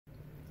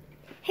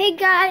Hey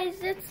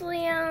guys, it's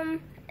Liam,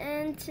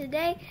 and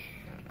today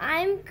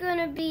I'm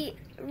gonna be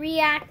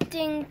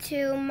reacting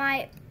to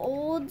my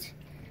old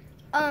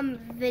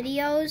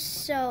videos.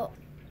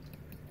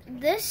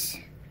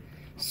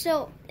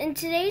 So in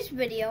today's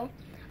video,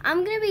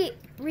 I'm gonna be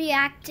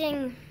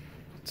reacting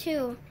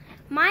to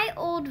my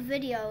old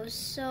videos.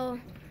 So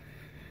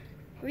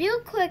real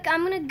quick,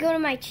 I'm gonna go to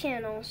my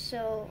channel.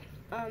 So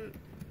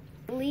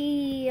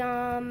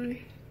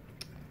Liam07.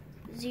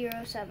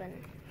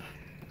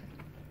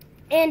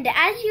 And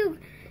as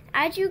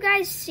you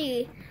guys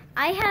see,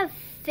 I have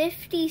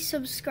 50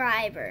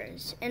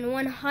 subscribers and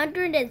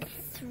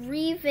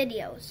 103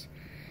 videos.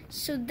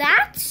 So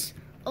that's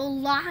a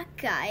lot,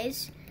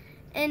 guys.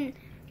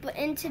 But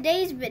in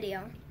today's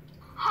video,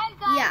 hi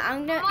guys, yeah,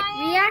 I'm gonna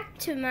react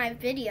to my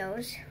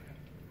videos,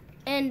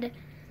 and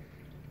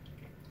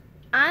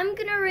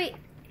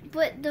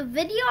but the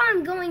video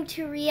I'm going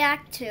to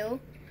react to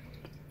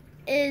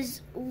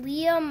is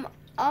Liam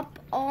Up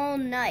All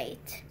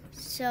Night.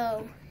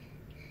 So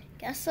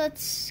guess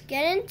let's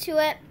get into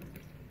it.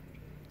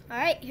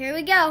 Alright, here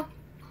we go.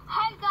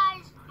 Hi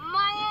guys,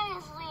 my name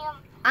is Liam.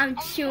 I'm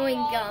chewing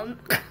gum.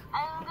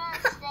 I'm gonna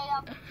stay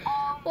up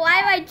all night. Why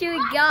am I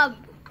chewing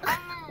gum?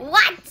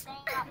 What? Stay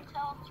up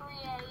till 3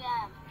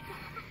 a.m.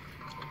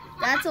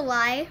 That's a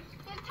lie.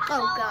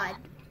 Oh God.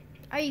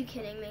 Are you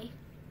kidding me?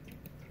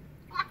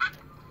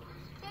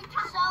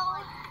 So,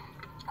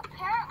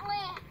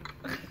 apparently,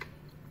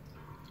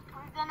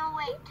 we're gonna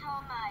wait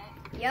till night.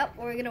 Yep,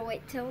 we're gonna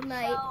wait till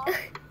night. So,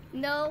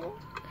 no.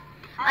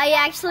 I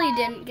actually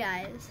didn't,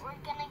 guys. We're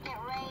gonna get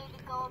ready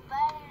to go to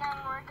bed, and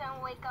then we're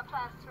gonna wake up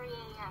at 3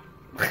 a.m.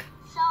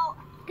 So,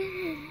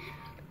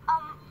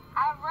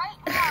 right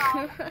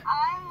now,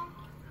 I'm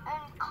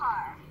in the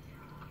car.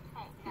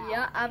 Right now.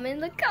 Yeah, I'm in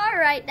the car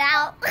right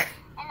now.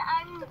 And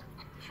I'm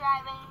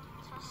driving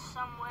to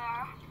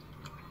somewhere.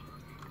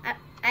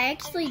 I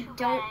actually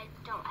don't. I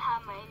don't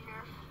have my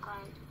Nerf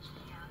gun.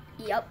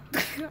 Yep,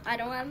 I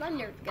don't have my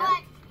Nerf gun.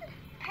 But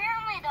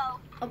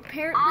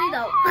Apparently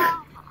though.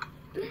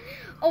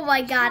 Oh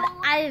my God,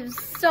 I am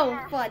so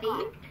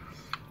funny.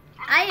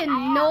 I had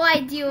no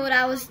idea what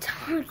I was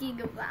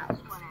talking about.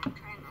 That's what I'm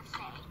trying to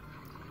say.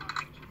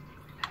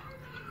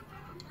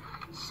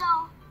 So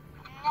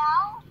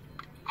now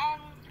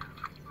I'm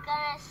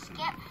gonna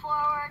skip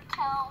forward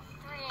till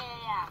 3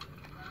 a.m.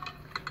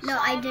 No,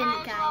 I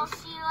didn't, guys. I'll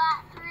see you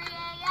at 3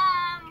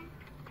 a.m.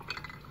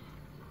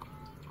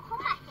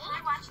 Can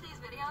I watch these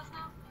videos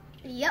now?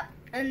 Yep,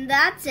 and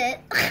that's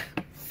it.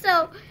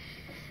 So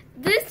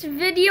this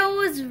video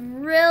was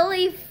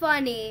really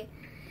funny,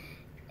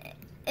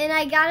 and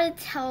I gotta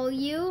tell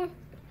you,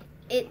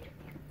 it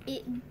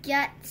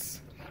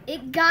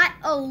got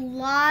a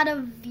lot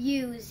of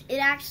views. It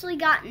actually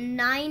got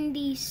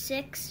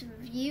 96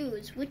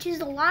 views, which is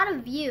a lot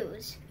of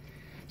views.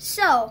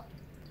 So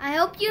I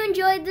hope you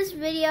enjoyed this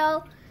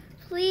video.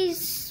 Please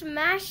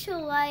smash a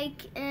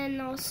like,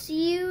 and I'll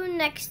see you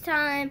next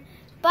time.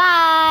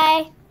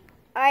 Bye.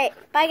 All right,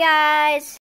 bye guys.